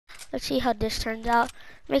Let's see how this turns out.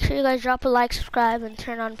 Make sure you guys drop a like, subscribe, and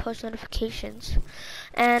turn on post notifications.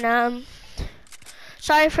 And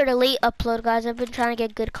sorry for the late upload, guys. I've been trying to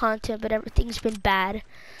get good content, but everything's been bad.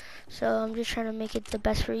 So I'm just trying to make it the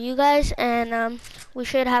best for you guys. And we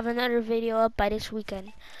should have another video up by this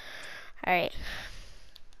weekend. Alright.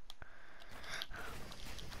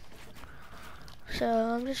 So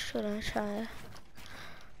I'm just gonna try.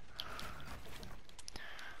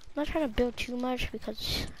 I'm not trying to build too much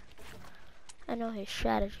because I know his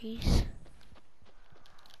strategies.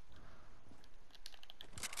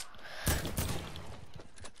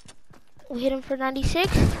 We hit him for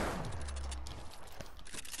 96.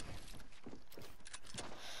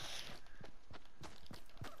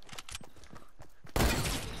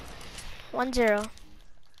 1-0.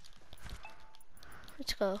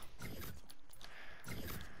 Let's go.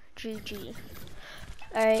 GG.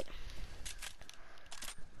 Alright.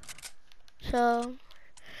 So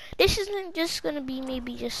this isn't just gonna be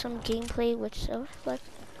maybe just some gameplay with stuff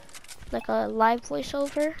like a live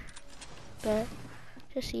voiceover, but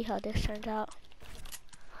just see how this turns out.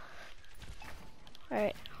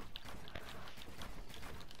 Alright.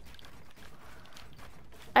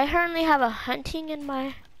 I currently have a hunting in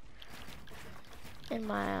my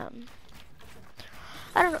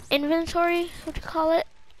I don't know, inventory, what you call it,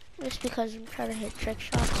 just because I'm trying to hit trick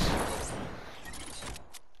shots.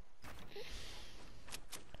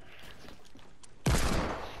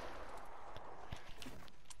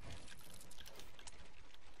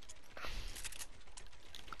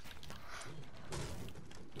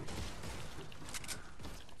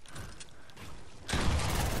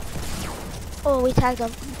 Oh, we tagged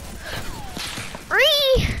him.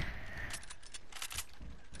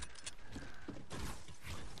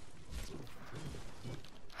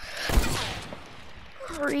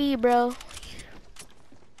 Free, bro.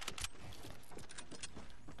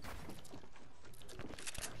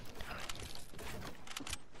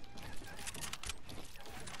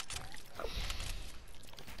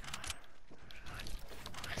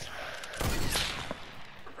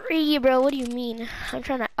 Free, bro. What do you mean? I'm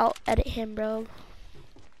trying to out-edit him, bro.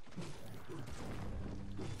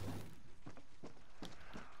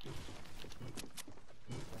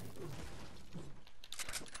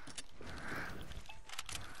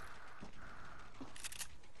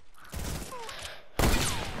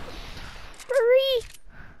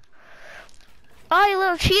 Oh, you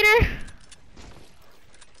little cheater!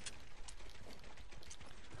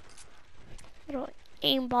 Little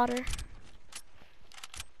aimbotter.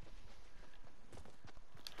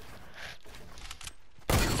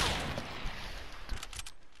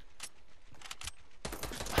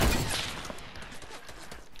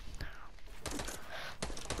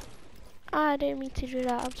 I didn't mean to do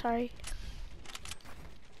that. I'm sorry.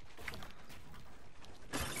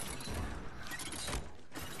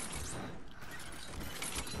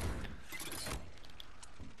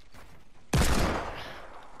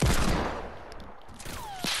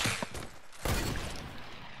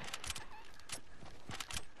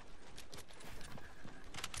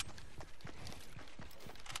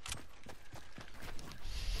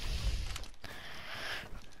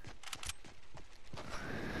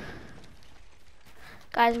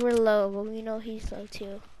 Guys, we're low, but we know he's low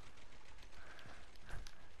too.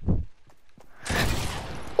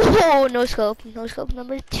 Oh, no scope. No scope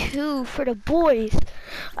number 2 for the boys.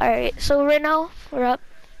 Alright, so right now we're up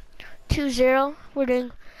 2-0. We're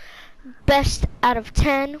doing best out of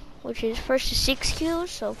 10, which is first to 6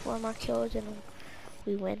 kills. So 4 more kills and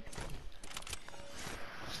we win.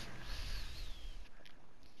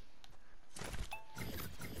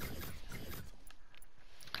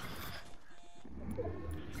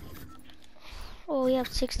 Oh, we have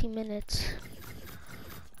 60 minutes.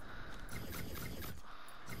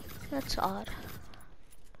 That's odd.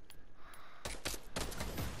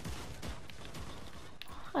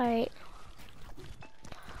 Alright.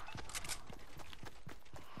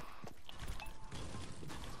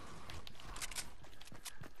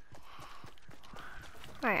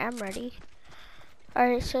 Alright, I'm ready.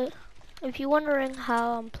 Alright, so if you're wondering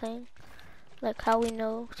how I'm playing, like how we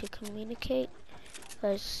know to communicate,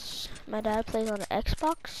 because my dad plays on the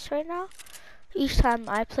Xbox right now. Each time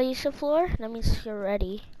I place the floor, that means you're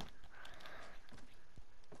ready.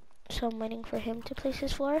 So I'm waiting for him to place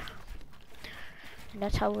his floor. And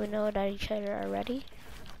that's how we know that each other are ready.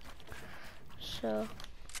 So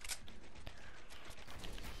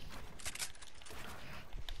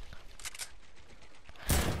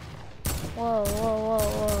whoa, whoa, whoa,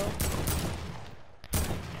 whoa.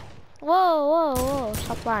 Whoa, whoa, whoa,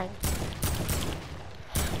 stop lying.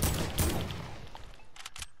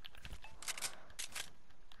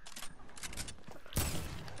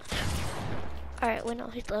 Alright, wait, no,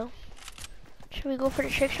 he's low. Should we go for the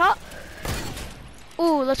trick shot?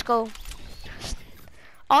 Ooh, let's go.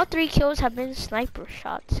 All 3 kills have been sniper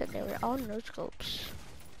shots, and they were all no scopes.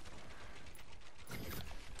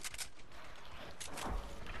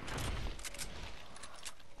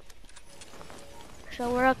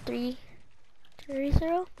 So we're up 3-0.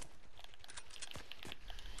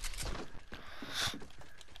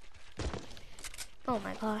 Oh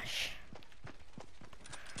my gosh.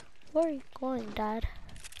 Where are you going, Dad?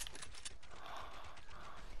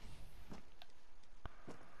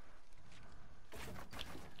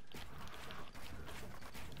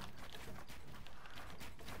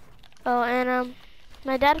 Oh, and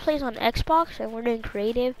my dad plays on Xbox, and we're doing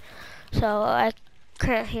creative, so I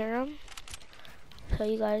can't hear him. So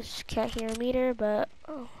you guys can't hear him either, but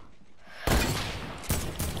oh.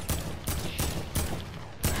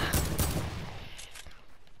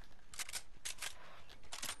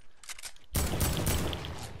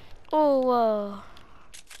 Oh,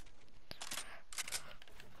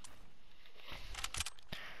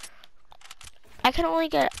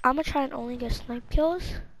 I'm gonna try and only get snipe kills.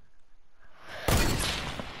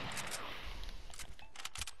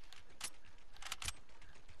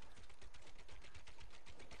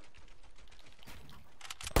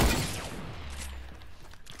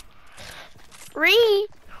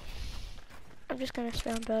 I'm just gonna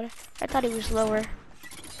spam builder. I thought he was lower.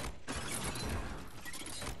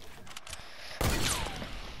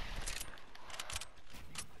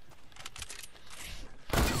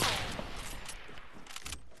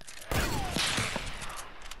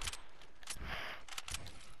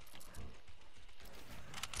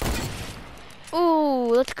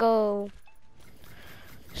 Ooh, let's go.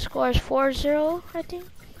 Score is 4-0, I think.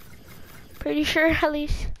 Pretty sure, at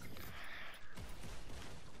least.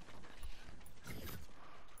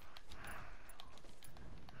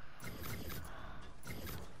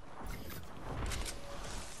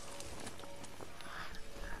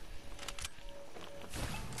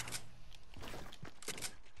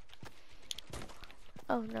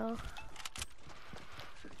 Oh no.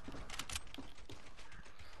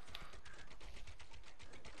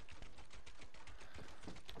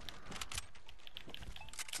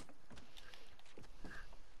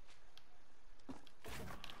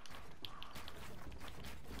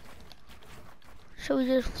 Should we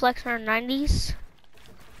just flex our 90s?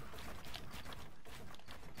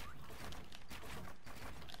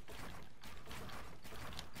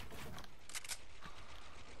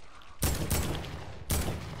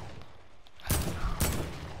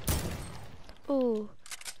 Ooh,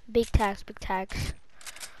 big tags, big tags.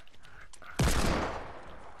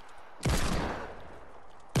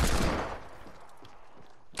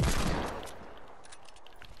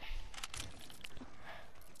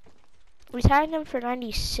 We tagged him for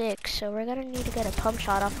 96, so we're gonna need to get a pump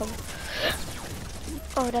shot off him.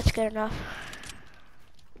 Oh, that's good enough.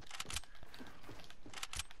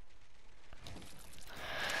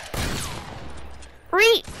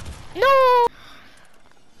 No!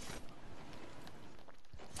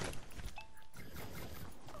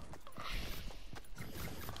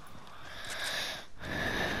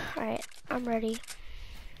 Alright, I'm ready.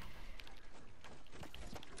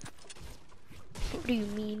 What do you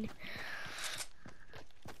mean?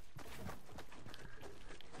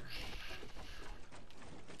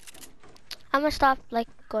 I'm gonna stop like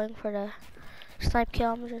going for the snipe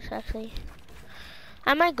kill. I'm just actually,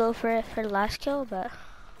 I might go for it for the last kill, but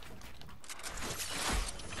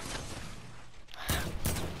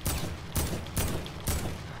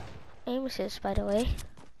aim assist, by the way.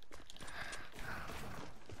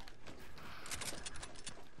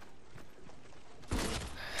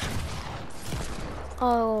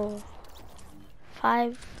 Oh,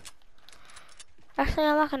 5. Actually,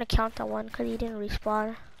 I'm not gonna count that one because he didn't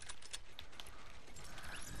respawn.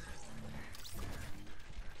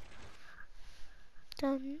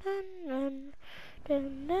 Dun, dun, dun,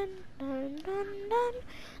 dun, dun, dun, dun, dun,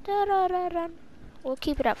 da, da, da, dun. We'll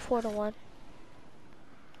keep it at 4-1.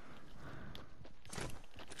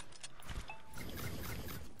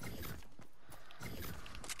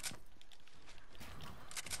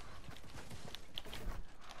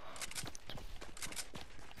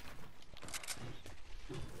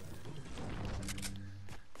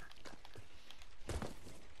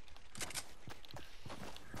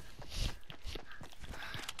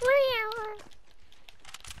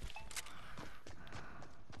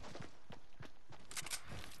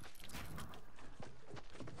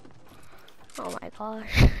 Oh my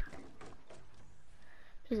gosh.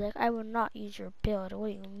 He's like, I will not use your build. What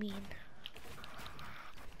do you mean?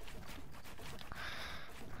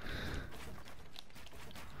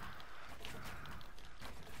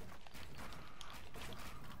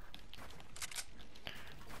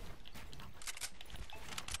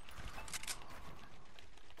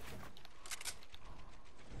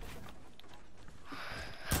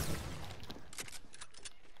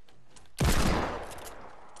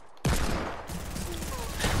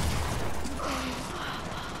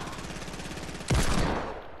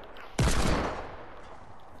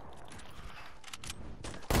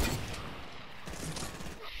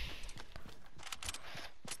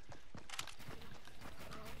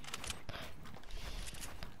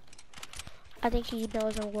 I think he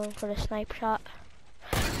knows I'm going for the snipe shot.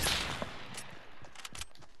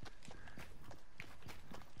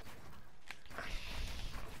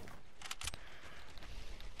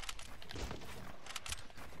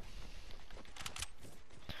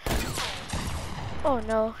 Oh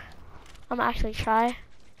no, I'm actually try.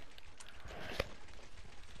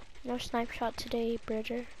 No snipe shot today,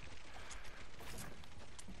 Bridger.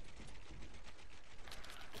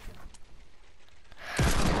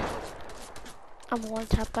 I'm one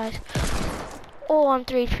tap, guys. Oh, I'm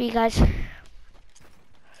 3 HP, guys.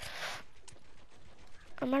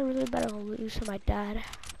 Am I really about to lose to my dad?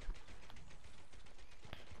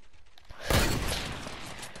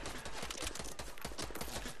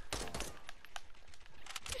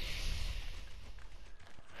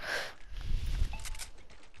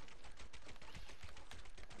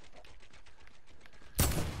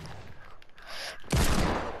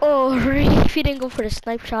 Oh, if he didn't go for the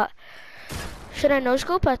snipe shot. Should I no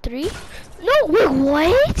scope at 3? No, wait,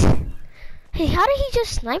 what? Hey, how did he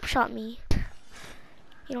just snipe shot me?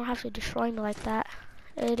 You don't have to destroy me like that.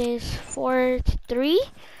 It is 4-3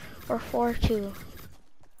 or 4-2.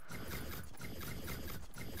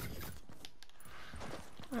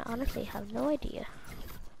 I honestly have no idea.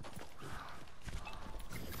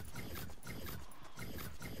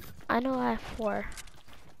 I know I have 4.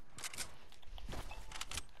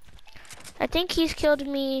 I think he's killed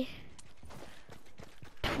me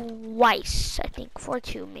twice. I think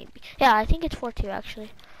 4-2 maybe. Yeah, I think it's 4-2 actually.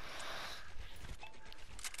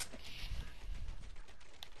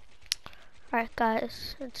 Alright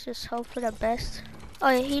guys, let's just hope for the best. Oh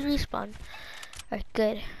yeah, he respawned. Alright,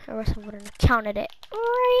 good. Or else I wouldn't have counted it.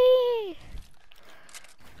 Alright.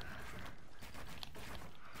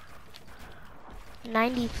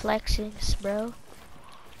 90 flexings, bro.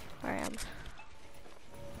 Alright, I'm...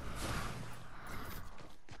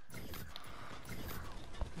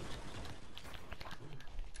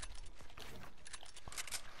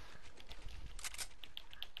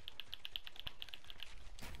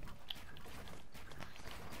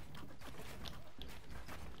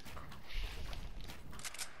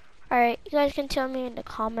 Alright, you guys can tell me in the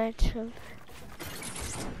comments of...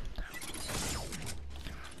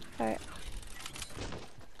 Alright.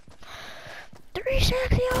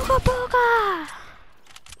 360 Oga Boga!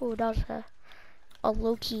 Oh, that was a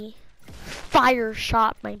low-key fire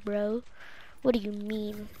shot, my bro. What do you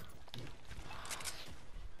mean?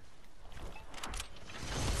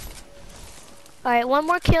 Alright, one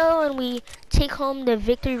more kill and we take home the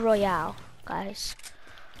victory royale, guys.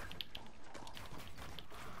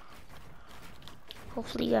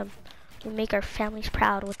 Hopefully, we make our families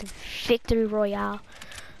proud with the victory royale.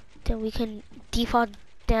 Then we can default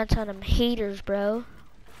dance on them haters, bro.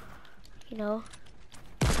 You know.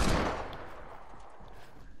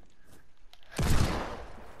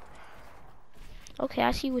 Okay,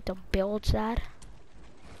 I see what the build's at.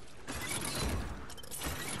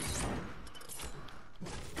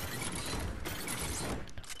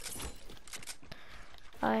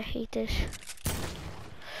 I hate this.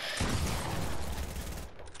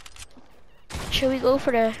 Should we go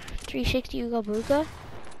for the 360 Ooga Booga?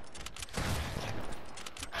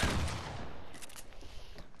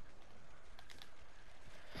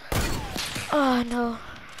 Oh no.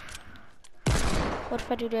 What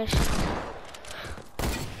if I do this?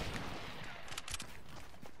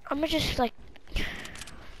 I'm gonna just like...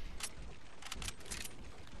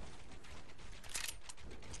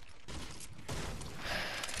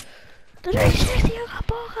 The 360 Ooga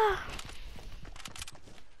Booga!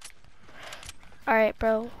 Alright,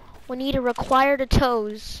 bro. We need to require the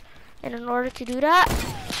toes. And in order to do that,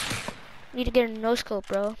 we need to get a no-scope,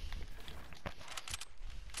 bro.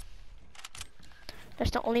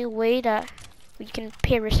 That's the only way that we can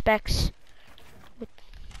pay respects.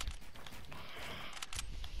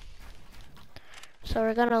 So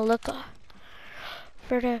we're gonna look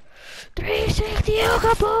for the 360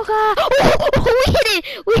 Ooga Booga! Oh, we hit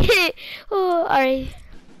it! We hit it! Oh, alright.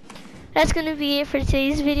 That's gonna be it for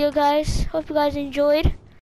today's video, guys. Hope you guys enjoyed.